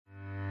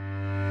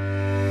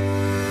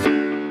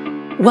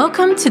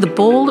Welcome to the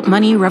Bold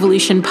Money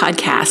Revolution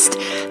podcast.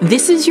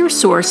 This is your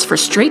source for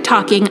straight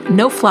talking,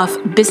 no fluff,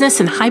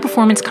 business and high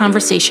performance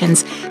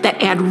conversations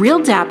that add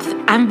real depth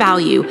and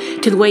value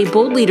to the way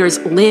bold leaders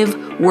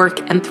live,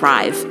 work, and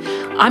thrive.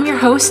 I'm your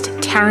host,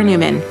 Tara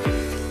Newman.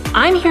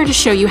 I'm here to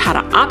show you how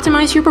to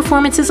optimize your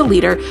performance as a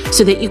leader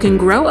so that you can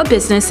grow a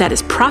business that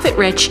is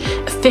profit-rich,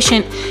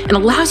 efficient, and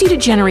allows you to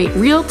generate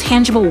real,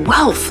 tangible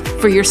wealth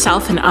for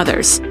yourself and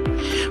others.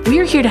 We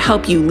are here to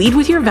help you lead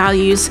with your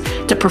values,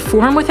 to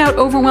perform without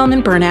overwhelm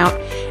and burnout,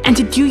 and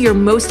to do your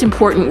most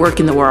important work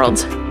in the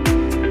world.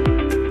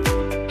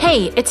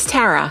 Hey, it's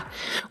Tara.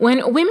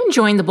 When women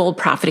join the Bold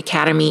Profit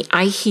Academy,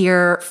 I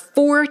hear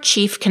 4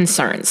 chief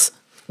concerns.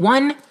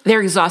 1,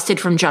 they're exhausted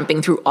from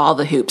jumping through all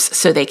the hoops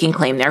so they can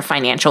claim their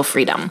financial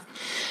freedom.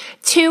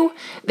 2,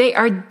 they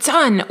are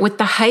done with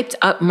the hyped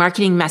up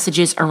marketing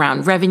messages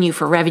around revenue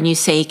for revenue's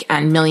sake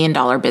and $1 million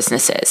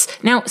businesses.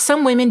 Now,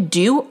 some women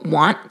do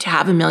want to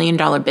have $1 million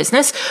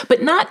business,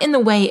 but not in the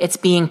way it's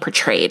being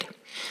portrayed.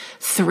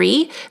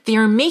 3, they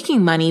are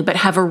making money, but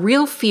have a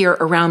real fear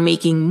around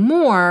making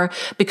more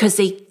because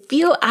they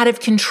feel out of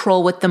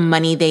control with the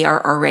money they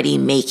are already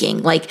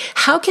making. Like,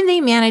 how can they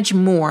manage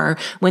more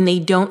when they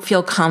don't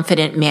feel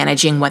confident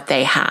managing what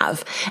they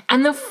have?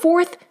 And the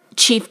 4th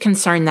chief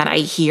concern that I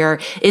hear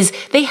is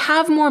they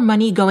have more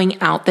money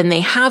going out than they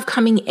have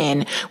coming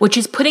in, which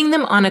is putting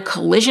them on a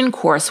collision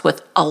course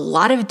with a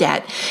lot of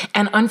debt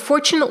and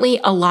unfortunately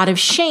a lot of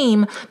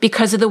shame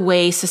because of the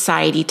way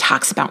society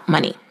talks about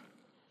money.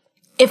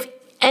 If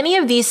any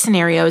of these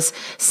scenarios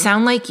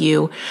sound like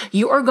you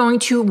are going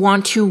to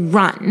want to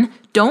run,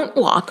 don't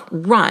walk,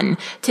 run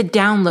to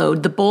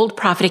download the Bold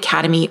Profit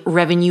Academy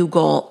Revenue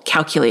Goal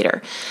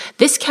Calculator.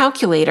 This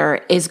calculator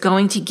is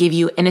going to give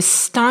you an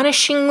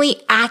astonishingly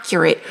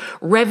accurate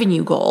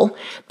revenue goal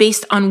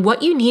based on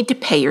what you need to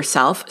pay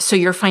yourself so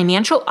your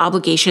financial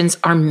obligations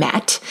are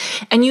met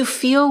and you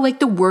feel like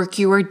the work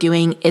you are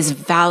doing is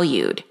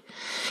valued.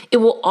 It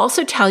will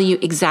also tell you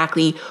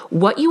exactly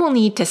what you will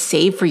need to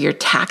save for your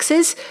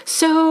taxes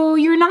so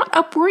you're not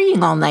up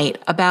worrying all night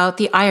about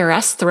the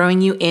IRS throwing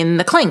you in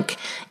the clink.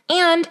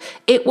 And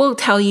it will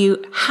tell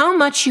you how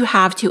much you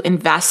have to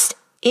invest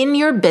in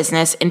your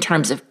business in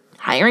terms of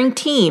hiring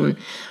team,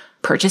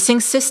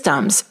 purchasing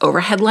systems,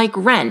 overhead like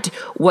rent,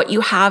 what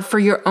you have for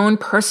your own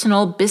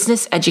personal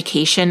business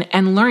education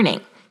and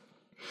learning.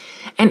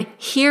 And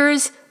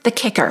here's the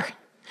kicker.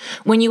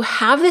 When you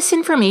have this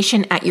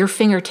information at your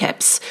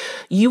fingertips,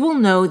 you will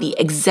know the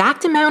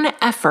exact amount of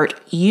effort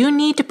you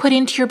need to put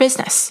into your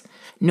business.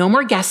 No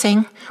more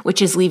guessing,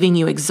 which is leaving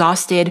you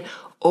exhausted,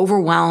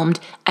 overwhelmed,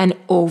 and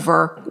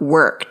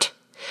overworked.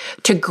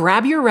 To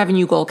grab your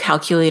revenue goal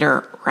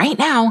calculator right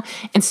now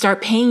and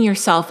start paying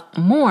yourself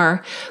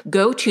more,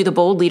 go to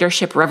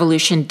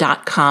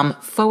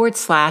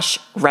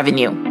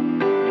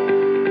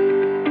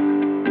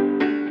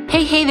theboldleadership.com/revenue.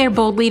 Hey there,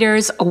 bold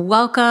leaders.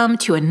 Welcome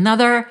to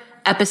another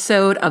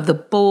episode of the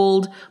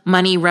Bold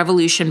Money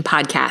Revolution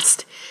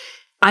podcast.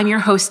 I'm your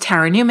host,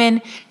 Tara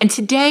Newman, and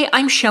today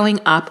I'm showing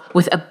up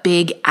with a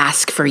big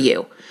ask for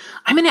you.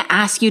 I'm going to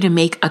ask you to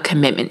make a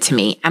commitment to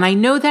me. And I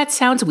know that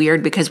sounds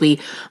weird because we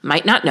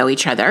might not know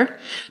each other,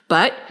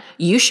 but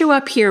you show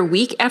up here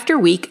week after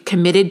week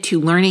committed to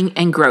learning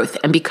and growth.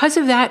 And because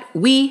of that,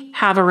 we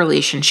have a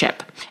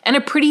relationship, and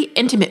a pretty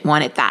intimate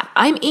one at that.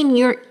 I'm in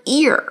your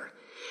ear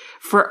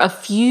for a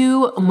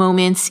few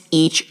moments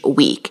each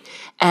week.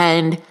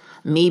 And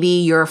maybe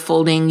you're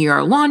folding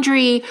your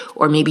laundry,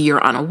 or maybe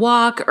you're on a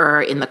walk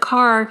or in the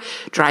car,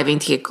 driving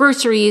to get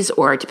groceries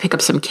or to pick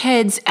up some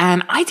kids.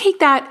 And I take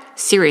that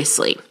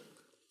seriously.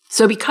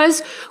 So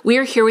because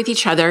we're here with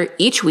each other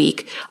each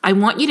week, I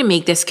want you to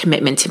make this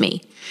commitment to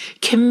me.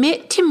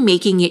 Commit to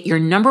making it your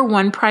number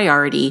 1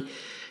 priority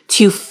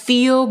to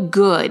feel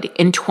good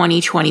in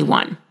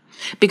 2021.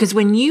 Because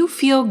when you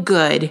feel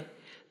good,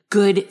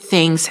 good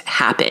things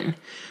happen.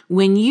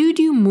 When you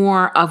do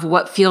more of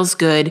what feels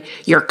good,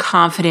 your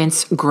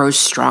confidence grows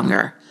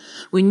stronger.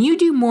 When you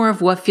do more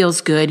of what feels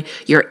good,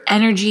 your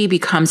energy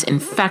becomes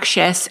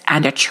infectious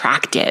and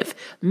attractive,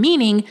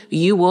 meaning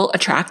you will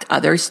attract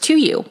others to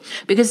you.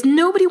 Because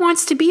nobody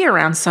wants to be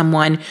around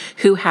someone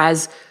who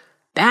has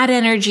bad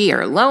energy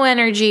or low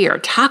energy or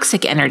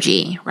toxic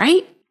energy,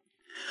 right?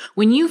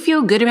 When you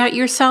feel good about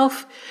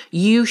yourself,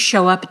 you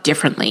show up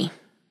differently.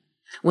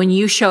 When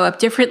you show up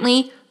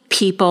differently,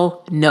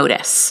 people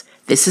notice.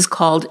 This is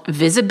called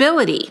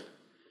visibility.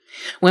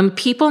 When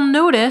people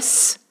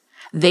notice,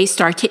 they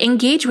start to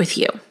engage with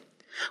you.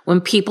 When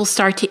people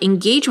start to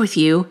engage with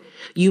you,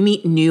 you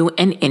meet new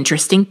and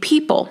interesting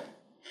people.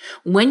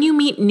 When you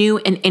meet new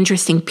and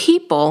interesting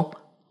people,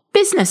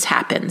 business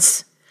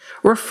happens.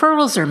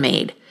 Referrals are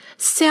made,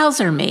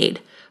 sales are made,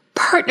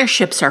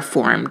 partnerships are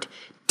formed,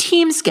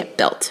 teams get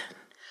built.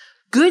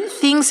 Good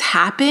things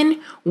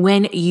happen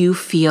when you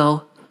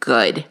feel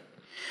good.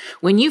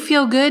 When you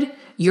feel good,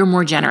 you're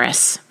more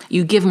generous.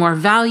 You give more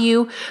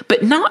value,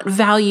 but not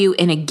value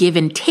in a give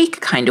and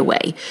take kind of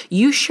way.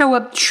 You show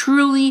up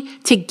truly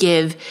to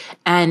give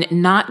and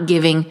not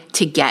giving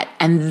to get.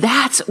 And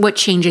that's what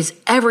changes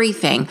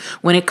everything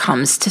when it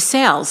comes to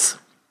sales.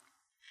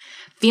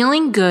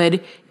 Feeling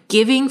good,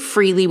 giving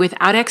freely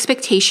without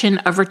expectation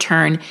of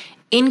return,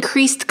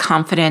 increased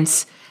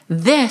confidence.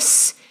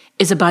 This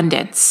is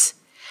abundance.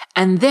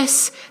 And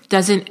this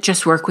doesn't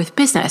just work with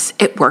business,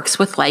 it works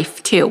with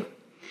life too.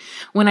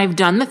 When I've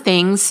done the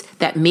things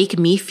that make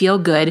me feel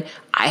good,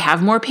 I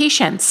have more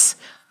patience.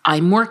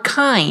 I'm more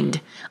kind.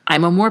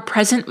 I'm a more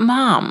present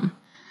mom.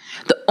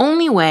 The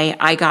only way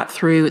I got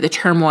through the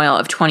turmoil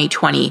of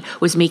 2020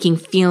 was making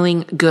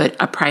feeling good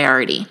a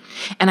priority.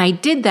 And I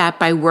did that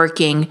by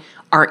working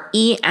our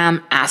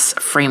EMS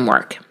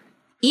framework.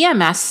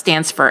 EMS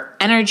stands for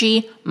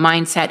energy,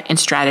 mindset, and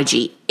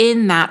strategy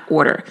in that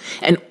order.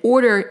 And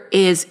order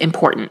is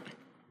important.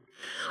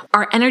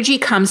 Our energy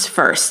comes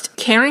first.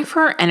 Caring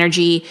for our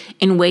energy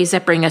in ways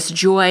that bring us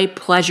joy,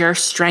 pleasure,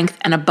 strength,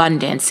 and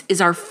abundance is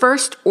our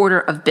first order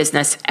of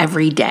business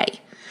every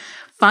day.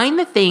 Find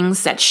the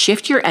things that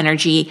shift your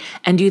energy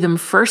and do them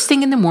first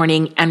thing in the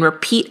morning and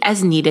repeat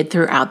as needed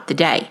throughout the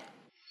day.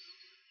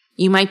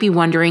 You might be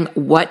wondering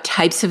what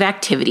types of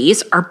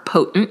activities are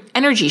potent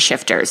energy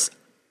shifters.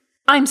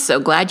 I'm so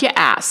glad you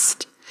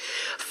asked.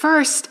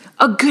 First,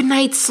 a good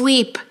night's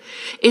sleep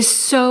is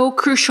so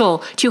crucial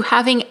to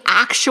having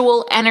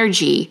actual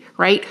energy,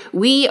 right?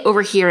 We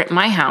over here at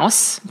my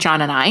house,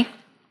 John and I,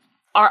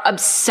 are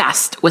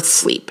obsessed with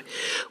sleep.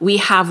 We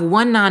have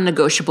one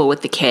non-negotiable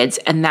with the kids,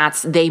 and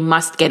that's they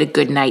must get a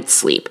good night's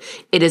sleep.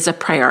 It is a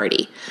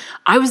priority.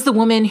 I was the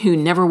woman who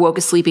never woke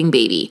a sleeping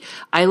baby.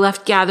 I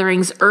left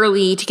gatherings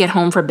early to get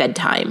home for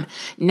bedtime.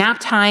 Nap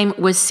time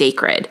was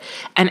sacred.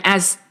 And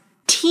as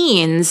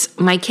teens,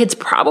 my kids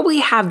probably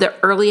have the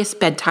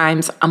earliest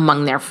bedtimes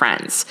among their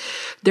friends.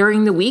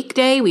 During the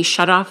weekday, we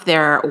shut off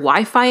their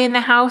Wi-Fi in the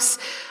house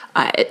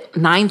at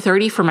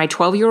 9:30 for my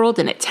 12-year-old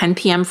and at 10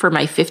 p.m. for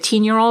my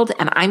 15-year-old.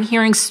 And I'm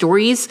hearing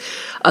stories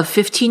of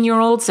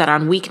 15-year-olds that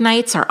on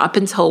weeknights are up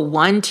until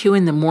 1, 2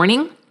 in the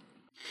morning.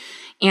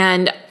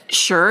 And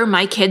sure,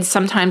 my kids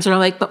sometimes are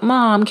like, but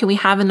Mom, can we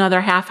have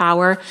another half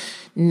hour?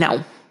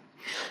 No,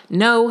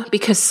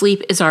 because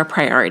sleep is our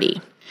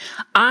priority.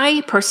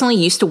 I personally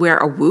used to wear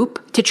a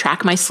Whoop to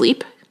track my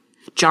sleep.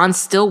 John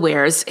still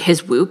wears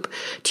his Whoop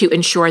to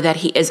ensure that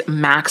he is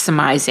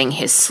maximizing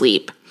his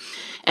sleep.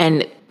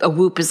 And a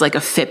Whoop is like a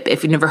Fitbit.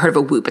 If you've never heard of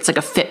a Whoop, it's like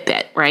a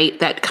Fitbit, right?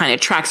 That kind of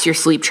tracks your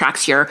sleep,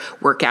 tracks your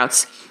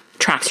workouts,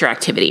 tracks your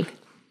activity.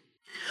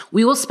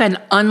 We will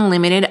spend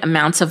unlimited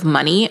amounts of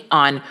money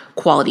on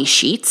quality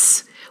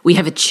sheets. We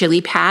have a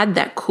chili pad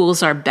that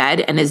cools our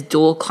bed and is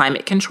dual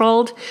climate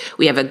controlled.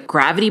 We have a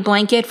gravity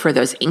blanket for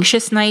those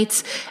anxious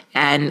nights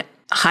and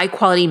high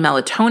quality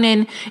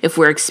melatonin if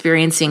we're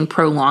experiencing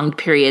prolonged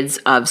periods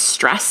of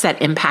stress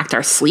that impact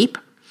our sleep.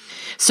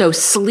 So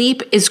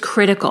sleep is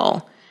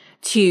critical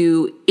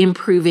to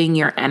improving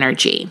your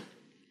energy.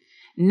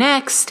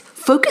 Next,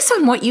 focus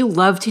on what you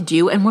love to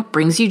do and what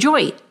brings you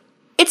joy.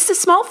 It's the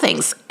small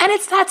things, and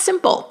it's that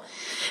simple.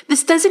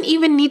 This doesn't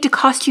even need to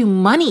cost you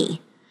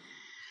money.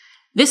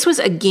 This was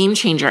a game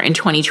changer in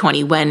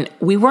 2020 when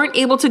we weren't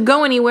able to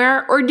go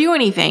anywhere or do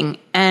anything.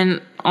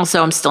 And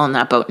also, I'm still in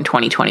that boat in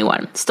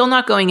 2021. Still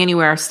not going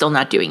anywhere, still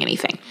not doing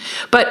anything.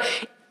 But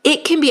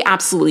it can be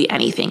absolutely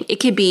anything. It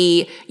could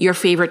be your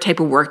favorite type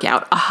of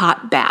workout, a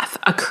hot bath,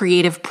 a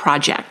creative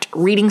project,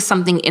 reading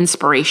something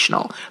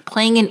inspirational,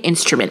 playing an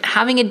instrument,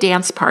 having a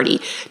dance party,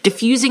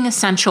 diffusing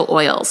essential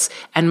oils.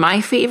 And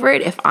my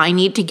favorite, if I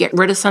need to get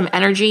rid of some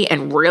energy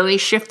and really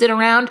shift it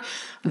around,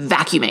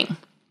 vacuuming.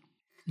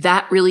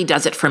 That really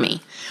does it for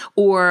me.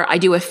 Or I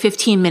do a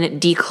 15-minute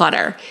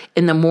declutter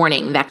in the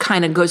morning that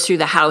kind of goes through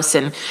the house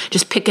and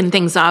just picking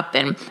things up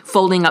and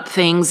folding up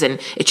things. And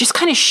it just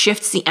kind of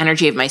shifts the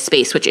energy of my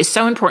space, which is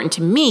so important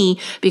to me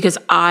because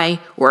I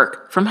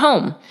work from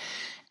home.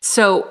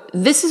 So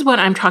this is what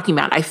I'm talking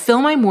about. I fill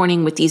my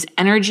morning with these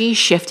energy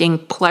shifting,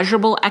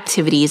 pleasurable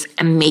activities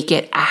and make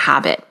it a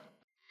habit.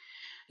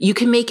 You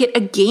can make it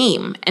a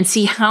game and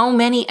see how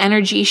many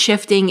energy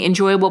shifting,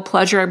 enjoyable,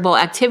 pleasurable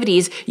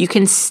activities you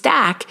can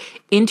stack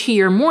into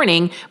your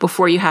morning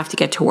before you have to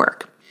get to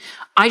work.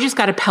 I just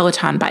got a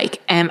Peloton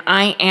bike and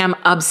I am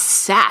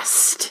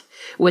obsessed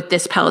with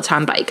this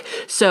Peloton bike.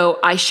 So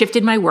I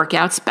shifted my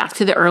workouts back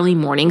to the early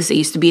mornings. They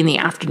used to be in the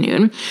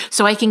afternoon.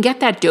 So I can get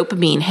that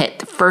dopamine hit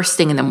the first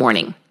thing in the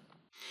morning.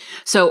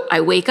 So I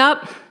wake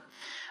up,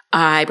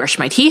 I brush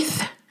my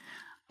teeth,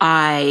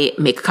 I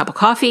make a cup of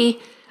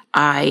coffee,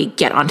 I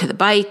get onto the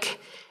bike,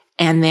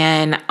 and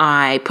then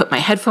I put my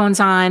headphones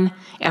on.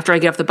 After I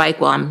get off the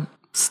bike, while I'm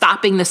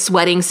stopping the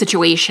sweating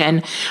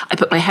situation, I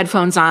put my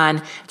headphones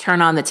on,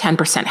 turn on the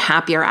 10%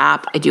 Happier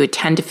app. I do a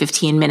 10 to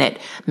 15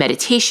 minute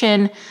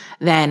meditation.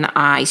 Then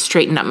I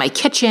straighten up my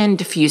kitchen,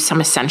 diffuse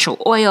some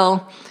essential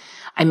oil.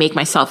 I make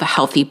myself a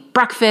healthy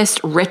breakfast,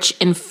 rich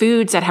in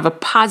foods that have a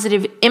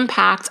positive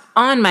impact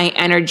on my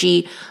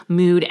energy,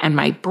 mood, and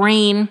my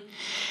brain.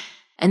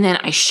 And then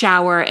I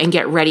shower and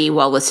get ready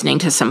while listening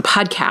to some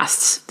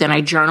podcasts. Then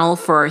I journal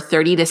for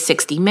 30 to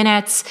 60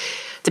 minutes,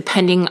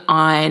 depending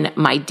on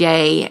my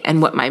day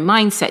and what my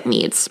mindset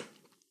needs.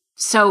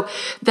 So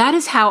that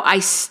is how I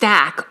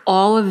stack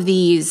all of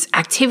these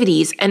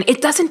activities. And it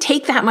doesn't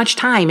take that much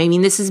time. I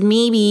mean, this is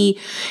maybe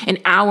an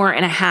hour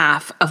and a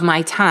half of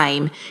my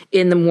time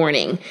in the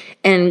morning.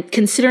 And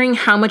considering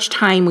how much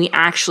time we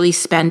actually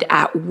spend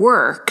at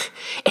work,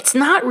 it's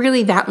not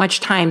really that much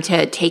time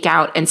to take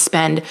out and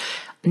spend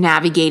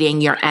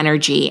navigating your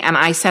energy. And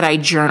I said I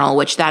journal,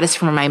 which that is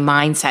from my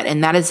mindset.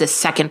 And that is the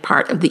second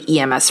part of the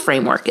EMS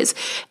framework is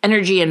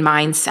energy and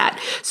mindset.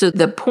 So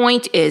the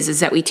point is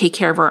that we take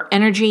care of our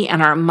energy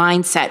and our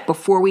mindset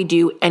before we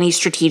do any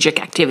strategic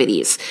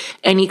activities,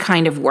 any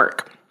kind of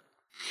work.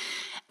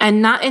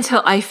 And not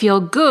until I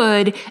feel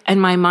good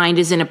and my mind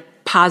is in a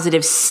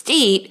positive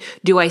state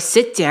do I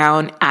sit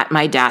down at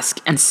my desk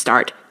and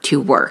start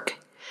to work.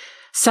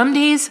 Some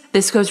days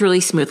this goes really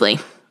smoothly.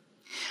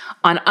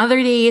 On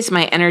other days,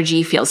 my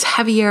energy feels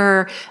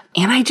heavier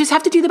and I just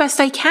have to do the best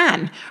I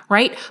can,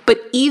 right?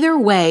 But either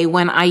way,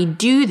 when I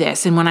do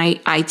this and when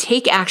I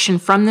take action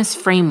from this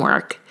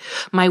framework,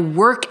 my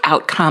work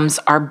outcomes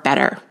are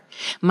better.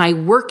 My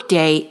work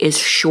day is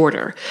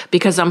shorter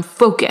because I'm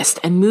focused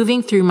and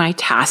moving through my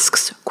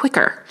tasks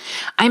quicker.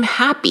 I'm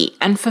happy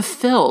and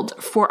fulfilled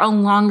for a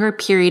longer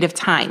period of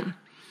time.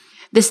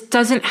 This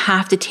doesn't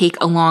have to take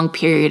a long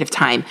period of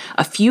time.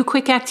 A few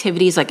quick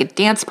activities like a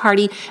dance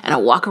party and a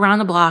walk around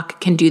the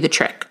block can do the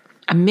trick.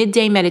 A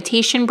midday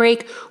meditation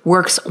break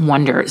works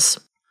wonders.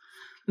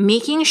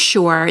 Making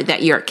sure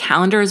that your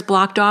calendar is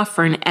blocked off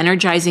for an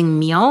energizing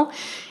meal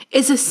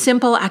is a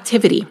simple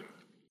activity.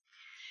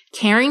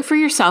 Caring for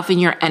yourself and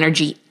your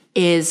energy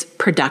is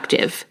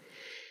productive.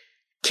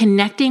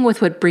 Connecting with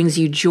what brings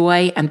you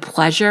joy and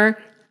pleasure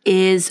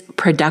is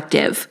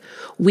productive.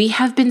 We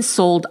have been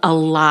sold a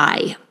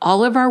lie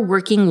all of our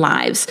working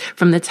lives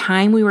from the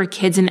time we were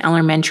kids in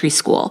elementary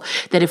school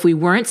that if we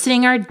weren't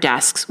sitting at our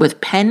desks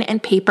with pen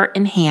and paper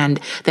in hand,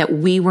 that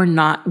we were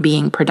not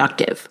being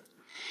productive.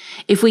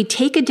 If we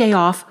take a day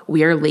off,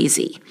 we are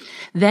lazy.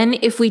 Then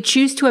if we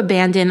choose to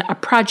abandon a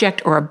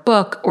project or a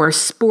book or a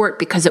sport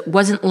because it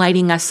wasn't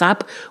lighting us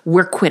up,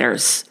 we're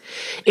quitters.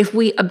 If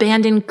we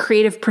abandon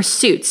creative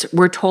pursuits,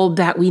 we're told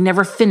that we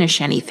never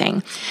finish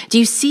anything. Do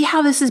you see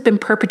how this has been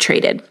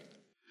perpetrated?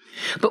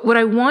 But what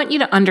I want you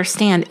to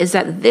understand is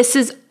that this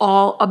is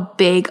all a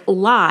big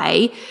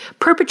lie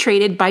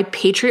perpetrated by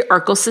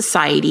patriarchal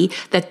society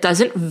that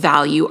doesn't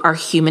value our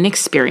human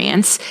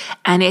experience,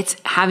 and it's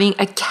having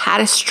a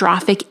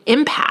catastrophic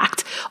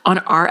impact on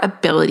our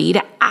ability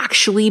to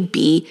actually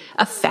be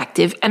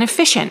effective and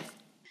efficient.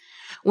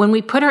 When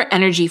we put our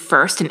energy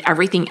first and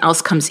everything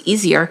else comes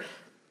easier,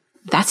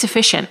 that's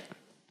efficient.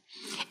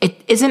 It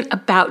isn't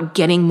about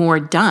getting more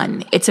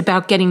done. It's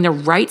about getting the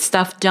right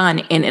stuff done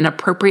in an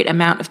appropriate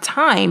amount of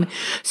time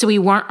so we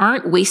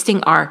aren't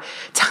wasting our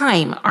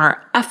time,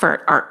 our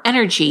effort, our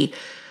energy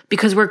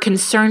because we're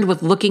concerned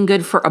with looking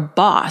good for a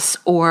boss,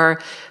 or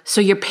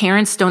so your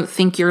parents don't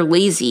think you're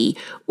lazy,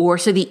 or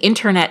so the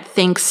internet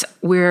thinks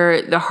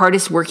we're the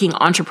hardest working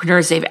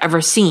entrepreneurs they've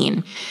ever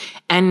seen.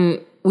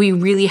 And we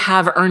really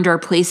have earned our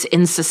place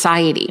in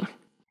society.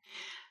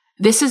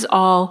 This is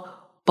all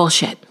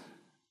bullshit.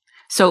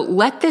 So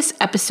let this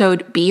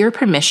episode be your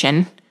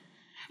permission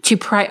to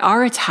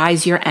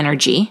prioritize your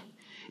energy,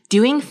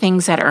 doing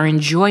things that are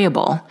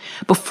enjoyable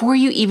before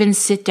you even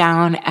sit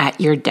down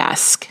at your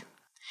desk.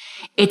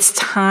 It's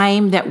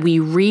time that we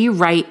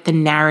rewrite the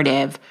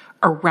narrative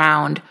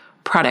around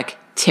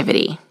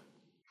productivity.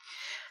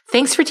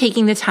 Thanks for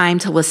taking the time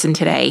to listen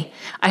today.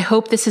 I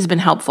hope this has been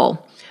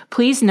helpful.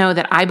 Please know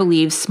that I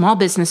believe small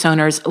business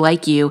owners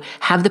like you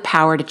have the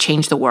power to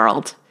change the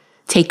world.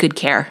 Take good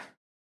care.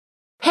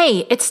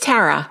 Hey, it's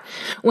Tara.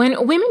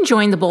 When women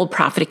join the Bold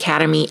Profit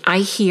Academy,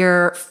 I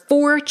hear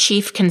 4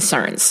 chief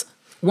concerns.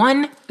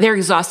 1, they're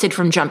exhausted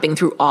from jumping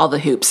through all the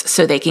hoops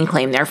so they can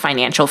claim their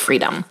financial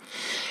freedom.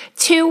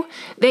 2,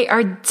 they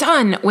are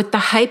done with the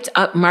hyped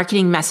up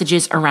marketing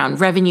messages around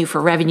revenue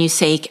for revenue's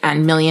sake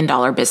and $1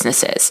 million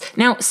businesses.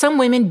 Now, some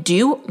women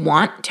do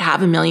want to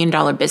have $1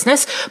 million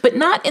business, but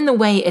not in the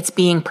way it's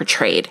being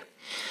portrayed.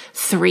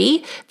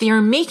 3, they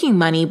are making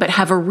money but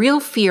have a real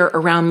fear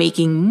around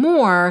making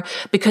more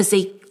because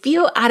they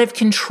feel out of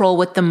control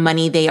with the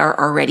money they are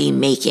already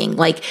making.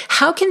 Like,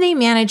 how can they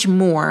manage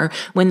more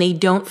when they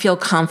don't feel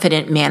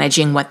confident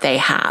managing what they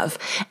have?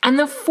 And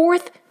the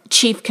 4th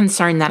chief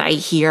concern that I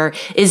hear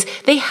is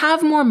they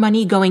have more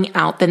money going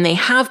out than they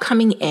have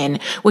coming in,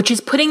 which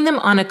is putting them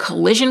on a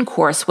collision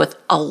course with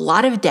a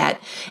lot of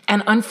debt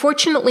and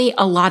unfortunately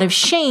a lot of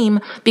shame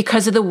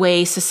because of the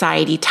way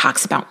society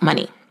talks about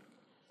money.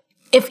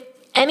 If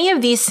any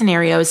of these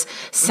scenarios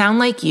sound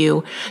like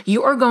you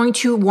are going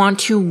to want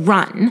to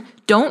run,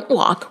 don't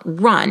walk,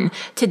 run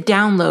to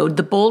download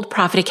the Bold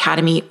Profit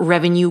Academy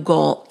Revenue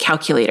Goal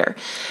Calculator.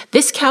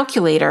 This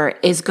calculator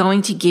is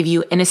going to give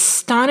you an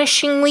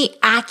astonishingly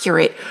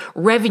accurate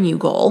revenue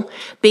goal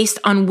based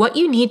on what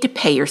you need to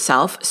pay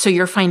yourself so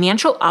your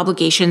financial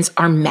obligations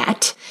are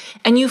met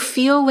and you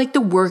feel like the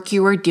work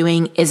you are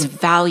doing is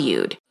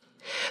valued.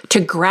 To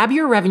grab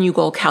your revenue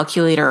goal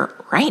calculator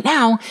right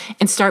now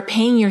and start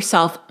paying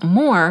yourself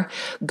more,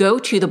 go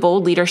to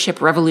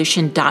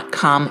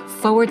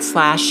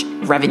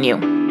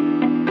theboldleadershiprevolution.com/revenue.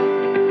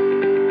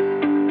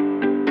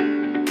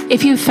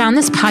 If you've found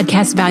this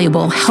podcast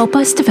valuable, help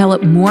us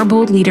develop more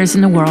bold leaders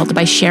in the world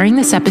by sharing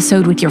this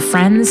episode with your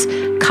friends,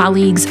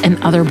 colleagues, and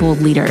other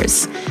bold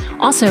leaders.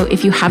 Also,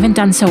 if you haven't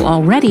done so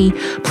already,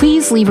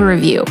 please leave a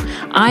review.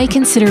 I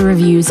consider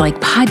reviews like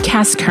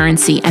podcast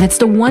currency, and it's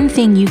the one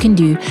thing you can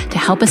do to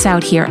help us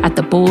out here at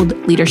the Bold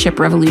Leadership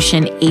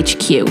Revolution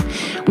HQ.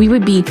 We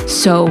would be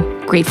so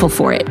grateful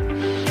for it.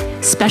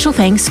 Special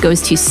thanks goes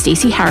to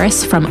Stacey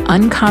Harris from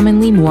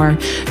Uncommonly More,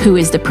 who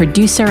is the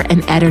producer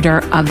and editor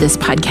of this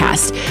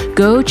podcast.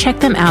 Go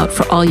check them out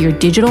for all your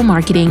digital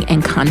marketing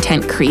and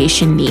content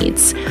creation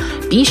needs.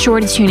 Be sure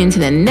to tune into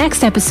the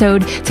next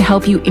episode to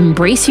help you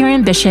embrace your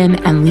ambition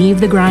and leave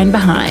the grind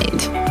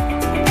behind.